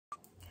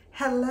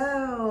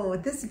Hello,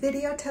 this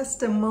video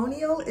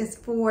testimonial is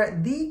for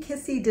the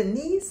Kissy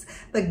Denise,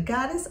 the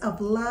goddess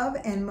of love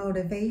and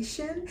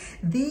motivation,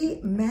 the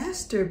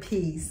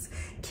masterpiece.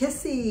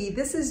 Kissy,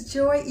 this is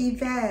Joy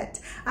Yvette.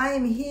 I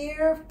am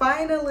here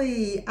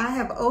finally. I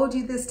have owed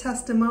you this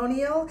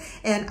testimonial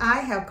and I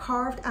have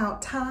carved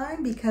out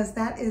time because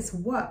that is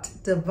what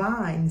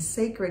divine,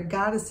 sacred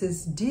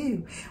goddesses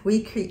do.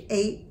 We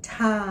create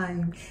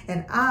time,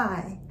 and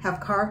I have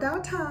carved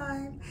out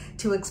time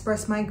to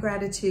express my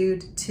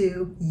gratitude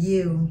to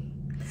you.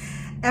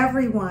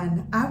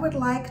 Everyone, I would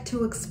like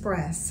to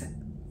express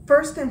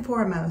first and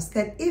foremost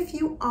that if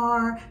you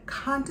are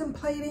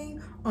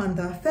contemplating on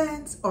the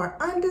fence or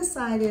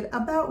undecided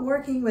about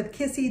working with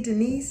Kissy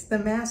Denise, the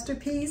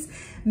masterpiece,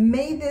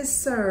 may this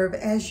serve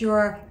as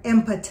your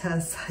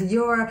impetus,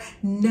 your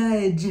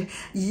nudge,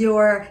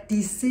 your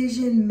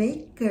decision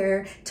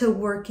maker to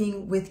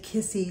working with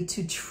Kissy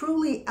to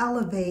truly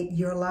elevate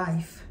your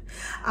life.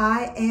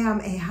 I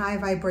am a high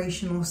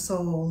vibrational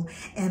soul,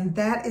 and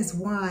that is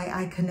why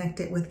I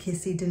connected with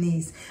Kissy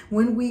Denise.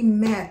 When we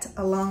met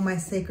along my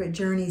sacred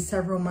journey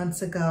several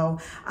months ago,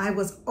 I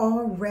was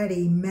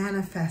already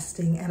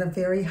manifesting at a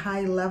very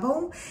high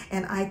level,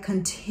 and I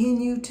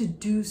continue to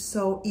do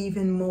so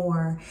even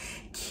more.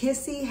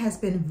 Kissy has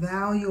been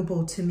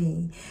valuable to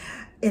me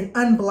in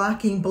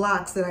unblocking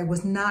blocks that I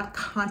was not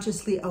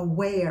consciously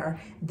aware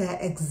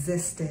that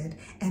existed.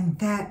 And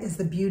that is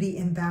the beauty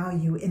and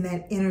value in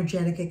that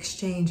energetic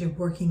exchange of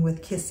working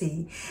with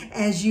Kissy.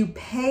 As you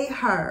pay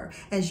her,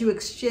 as you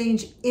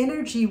exchange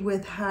energy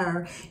with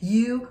her,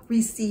 you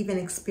receive and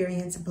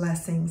experience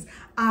blessings.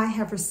 I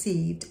have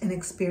received and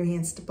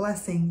experienced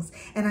blessings,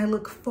 and I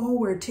look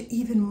forward to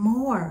even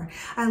more.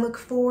 I look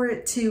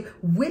forward to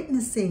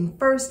witnessing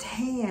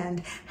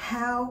firsthand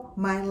how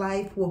my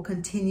life will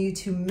continue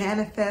to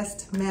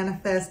manifest,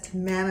 manifest,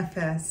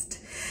 manifest.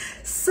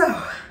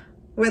 So,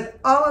 with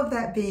all of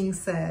that being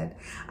said,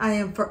 I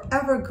am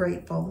forever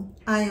grateful.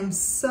 I am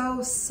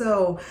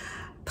so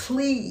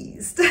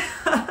pleased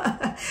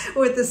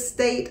with the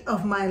state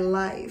of my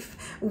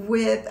life,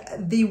 with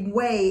the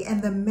way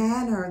and the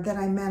manner that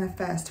I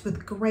manifest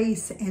with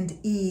grace and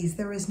ease.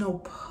 There is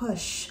no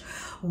push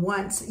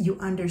once you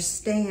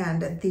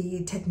understand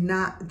the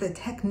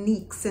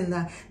techniques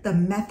and the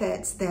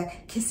methods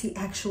that Kissy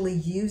actually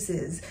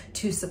uses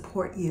to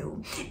support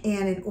you.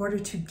 And in order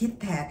to get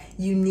that,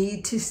 you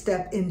need to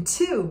step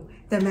into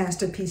the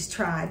Masterpiece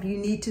Tribe. You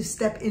need to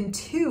step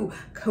into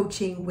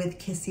coaching with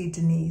Kissy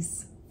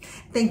Denise.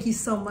 Thank you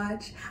so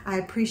much. I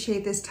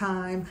appreciate this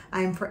time.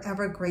 I am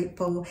forever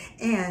grateful,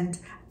 and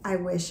I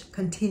wish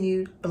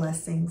continued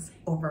blessings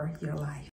over your life.